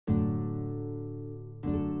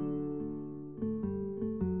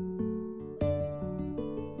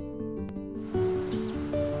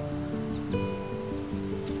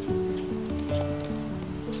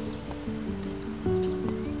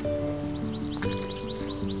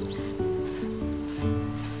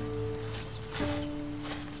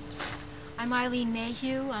Eileen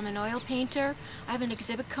Mayhew. I'm an oil painter. I have an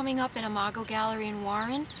exhibit coming up at IMAGO Gallery in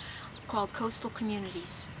Warren called Coastal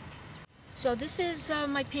Communities. So this is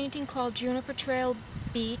my painting called Juniper Trail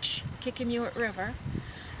Beach, Kickamuit River.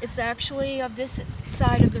 It's actually of this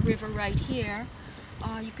side of the river right here.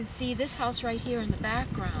 You can see this house right here in the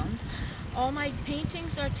background. All my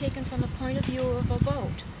paintings are taken from the point of view of a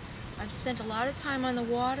boat. I've spent a lot of time on the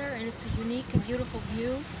water, and it's a unique and beautiful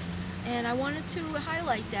view. And I wanted to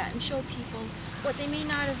highlight that and show people what they may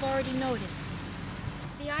not have already noticed.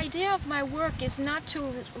 The idea of my work is not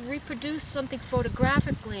to reproduce something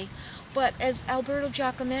photographically, but as Alberto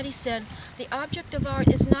Giacometti said, the object of art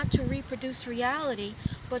is not to reproduce reality,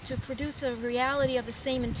 but to produce a reality of the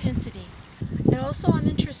same intensity. And also I'm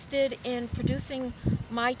interested in producing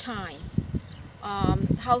my time,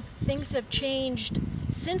 how things have changed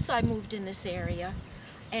since I moved in this area,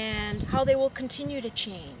 and how they will continue to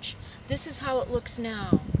change. This is how it looks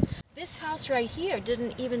now. This house right here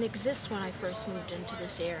didn't even exist when I first moved into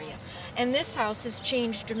this area, and this house has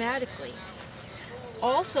changed dramatically.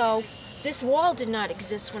 Also, this wall did not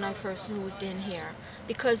exist when I first moved in here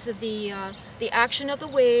because of the action of the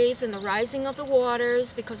waves and the rising of the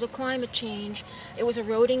waters. Because of climate change, it was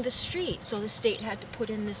eroding the street, so the state had to put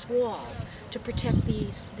in this wall to protect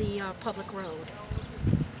the public road.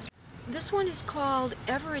 This one is called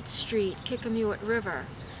Everett Street, Kickamuit River.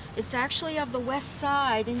 It's actually of the west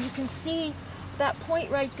side, and you can see that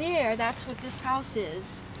point right there. That's what this house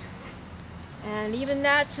is. And even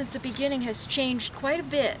that, since the beginning, has changed quite a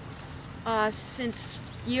bit since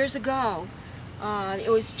years ago. It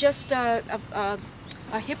was just a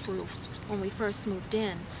hip roof when we first moved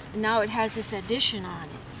in, and now it has this addition on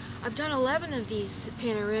it. I've done 11 of these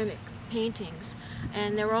panoramic paintings,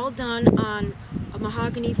 and they're all done on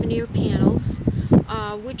mahogany veneer panels,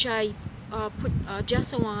 which I put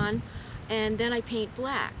gesso on, and then I paint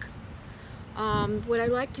black. What I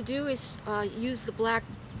like to do is use the black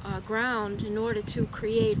ground in order to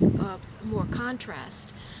create more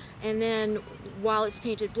contrast. And then while it's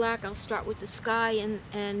painted black, I'll start with the sky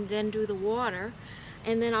and then do the water,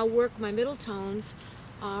 and then I'll work my middle tones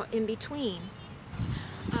in between.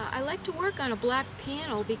 I like to work on a black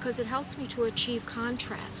panel because it helps me to achieve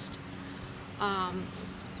contrast.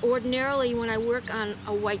 Ordinarily, when I work on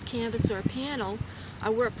a white canvas or a panel, I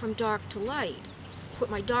work from dark to light, put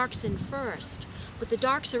my darks in first, but the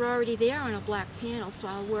darks are already there on a black panel, so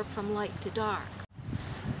I'll work from light to dark.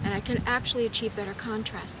 And I can actually achieve better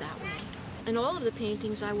contrast that way. In all of the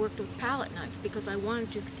paintings, I worked with palette knife because I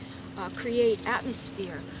wanted to create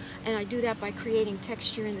atmosphere, and I do that by creating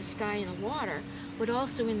texture in the sky and the water, but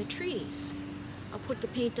also in the trees. I'll put the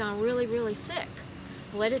paint down really, really thick,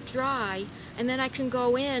 let it dry, and then I can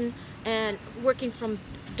go in and working from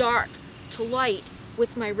dark to light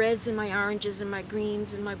with my reds and my oranges and my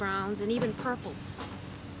greens and my browns and even purples,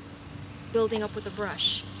 building up with a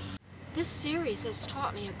brush. This series has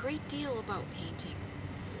taught me a great deal about painting.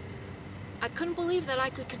 I couldn't believe that I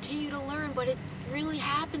could continue to learn, but it really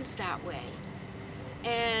happens that way.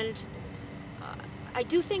 And I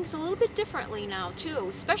do things a little bit differently now too,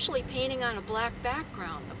 especially painting on a black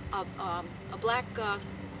background, a black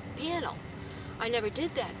panel. I never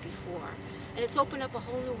did that before, and it's opened up a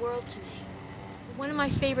whole new world to me. One of my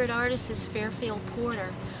favorite artists is Fairfield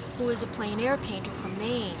Porter, who is a plein air painter from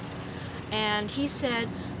Maine. And he said,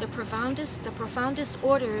 the profoundest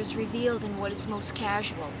order is revealed in what is most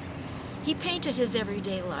casual. He painted his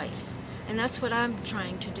everyday life, and that's what I'm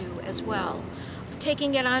trying to do as well.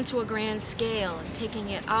 Taking it onto a grand scale and taking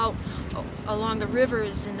it out along the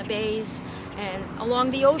rivers and the bays and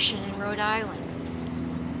along the ocean in Rhode Island.